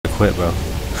quit, bro.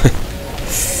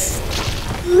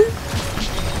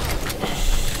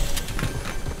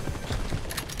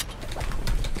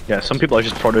 Yeah, some people are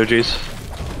just prodigies.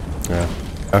 Yeah.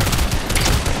 I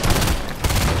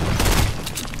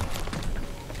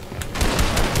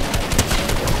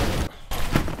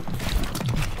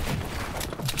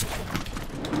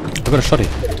got a shotty.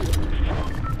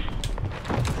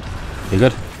 You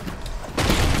good?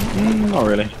 Not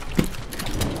really.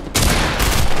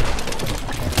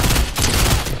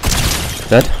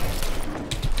 Dead?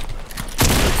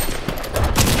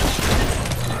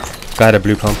 Guy had a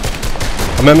blue pump.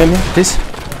 Come here, please.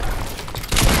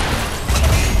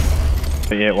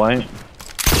 38 white.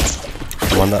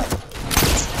 I'm on that.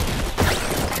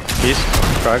 East.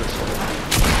 Cracked.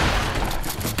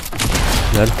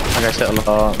 Dead. That guy set a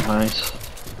lot. Nice.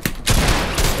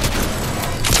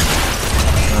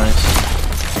 Nice.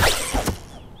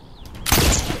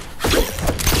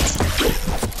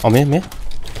 Oh, me? In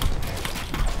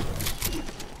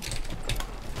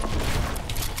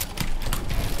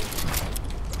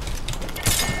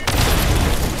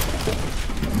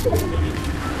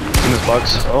this box.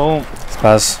 Oh.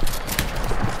 Spaz.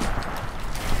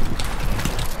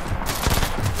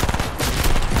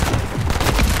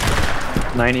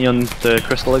 $90 on the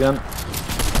crystal again.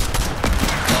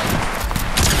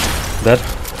 Dead.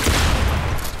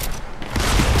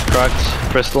 Cracked.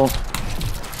 Crystal.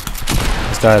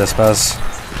 This guy had a spaz.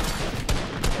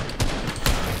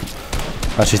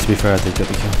 Actually, to be fair, I did get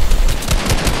the kill.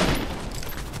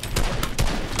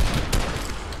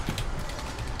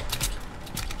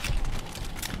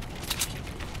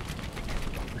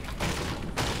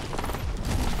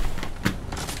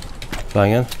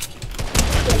 Flying in.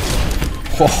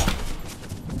 Whoa.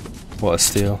 What a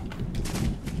steal.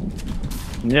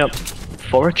 Yep.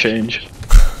 For a change.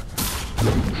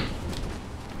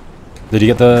 Did you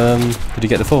get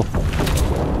the full?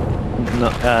 No,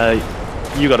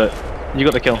 you got it. You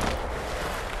got the kill.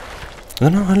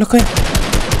 No, look at it.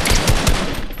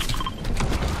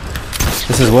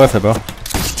 This is worth it, bro.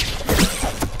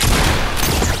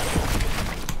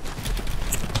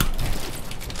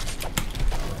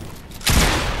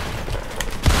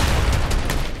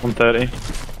 $130.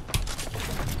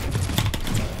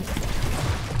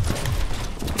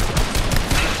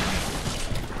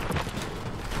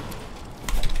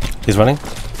 He's running.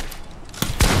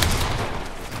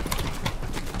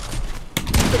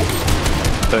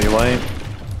 White.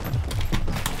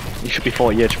 You should be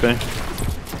 40 HP.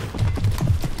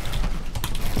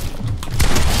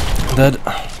 Dead.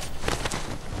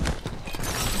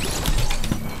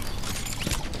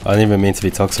 I didn't even mean to be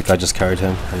toxic, I just carried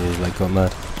him and he like got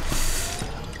mad.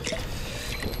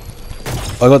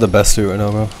 I got the best suit right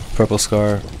now, bro. Purple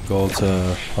scar, gold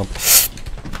pump.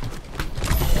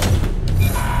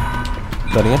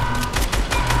 Betting it.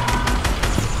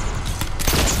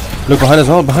 Look behind as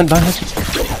well, behind him.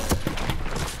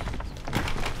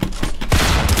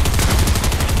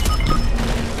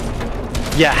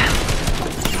 Yeah.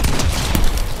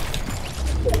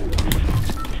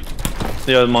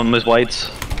 The other one was whites.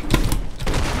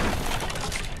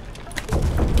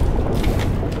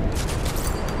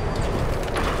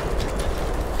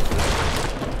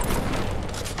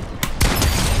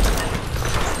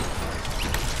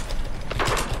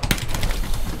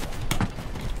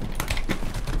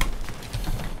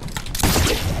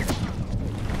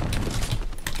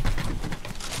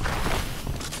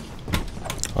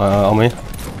 On me.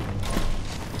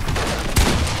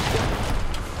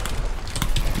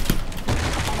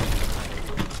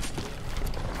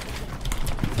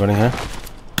 Running here.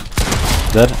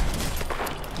 Dead.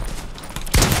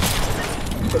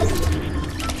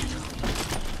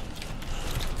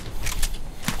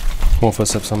 More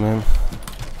footsteps on him.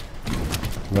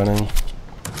 Running.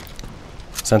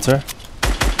 Center.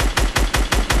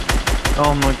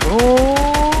 Oh my god.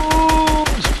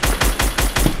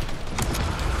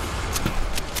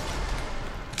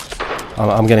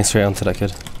 I'm getting straight onto that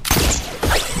kid.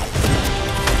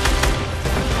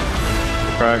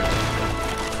 Cracked.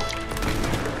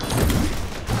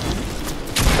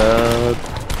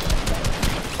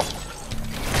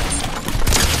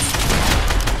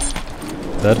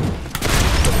 Dead.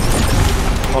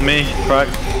 On me,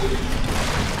 cracked.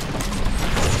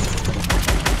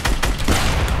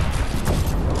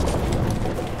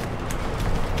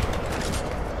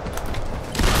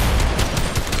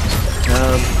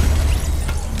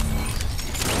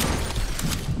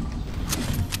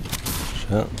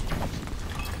 Shit.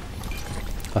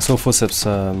 I saw footsteps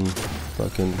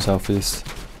fucking southeast.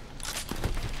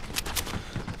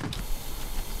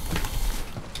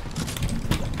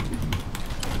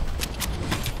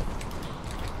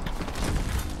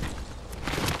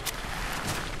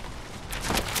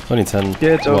 Only 10.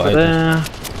 Get over What, there.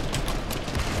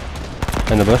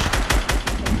 In the bush.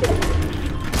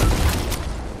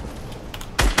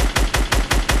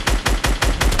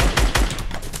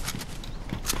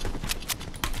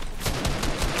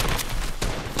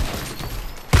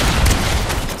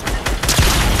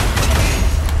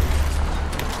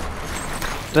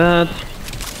 Dead.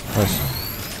 Nice.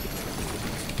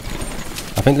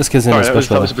 I think this kid's in Sorry, his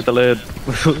that was bush a bit delayed.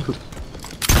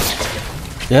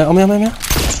 Yeah, on me.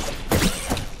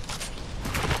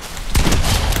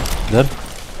 Dead.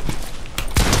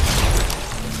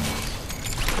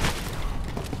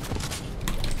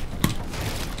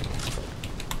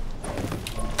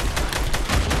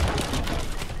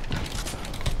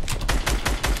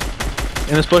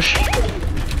 In this bush.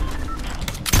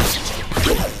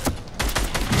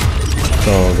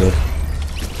 Oh, good.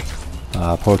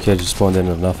 Ah, poor kid just spawned in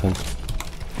with nothing.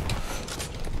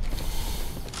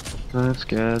 Let's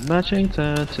get matching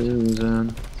tattoos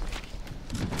in.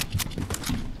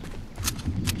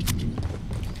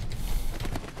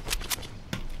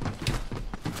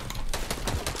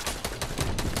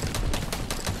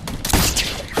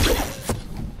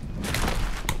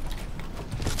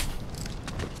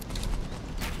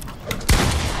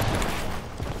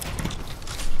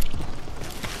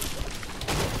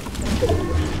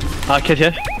 Kid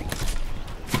here.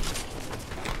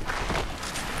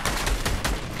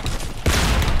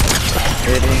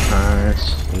 Really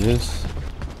nice. He is.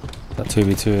 That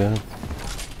 2v2, yeah.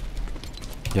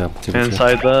 Yeah, 2v2.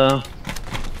 Inside there.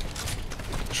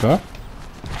 Sure?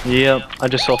 Yep, I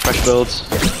just saw fresh builds.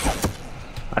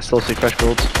 I still see fresh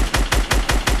builds.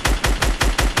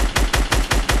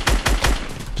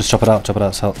 Just chop it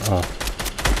out, sell. Oh.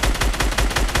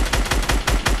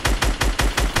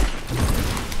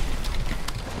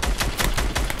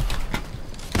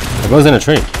 It goes in a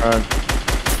tree. Alright.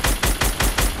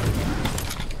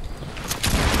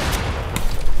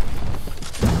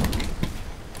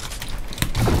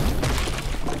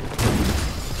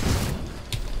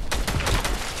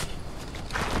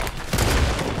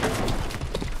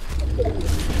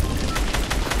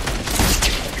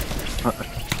 Uh,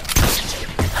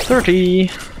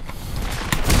 30.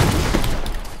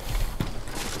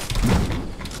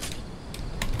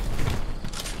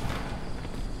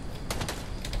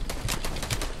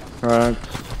 Right.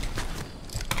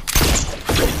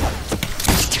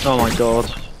 Oh my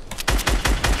god.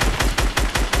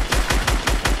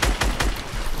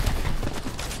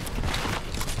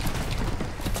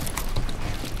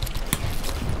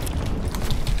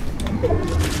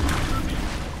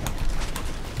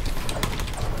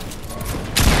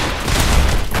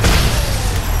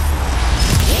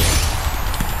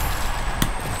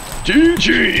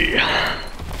 GG!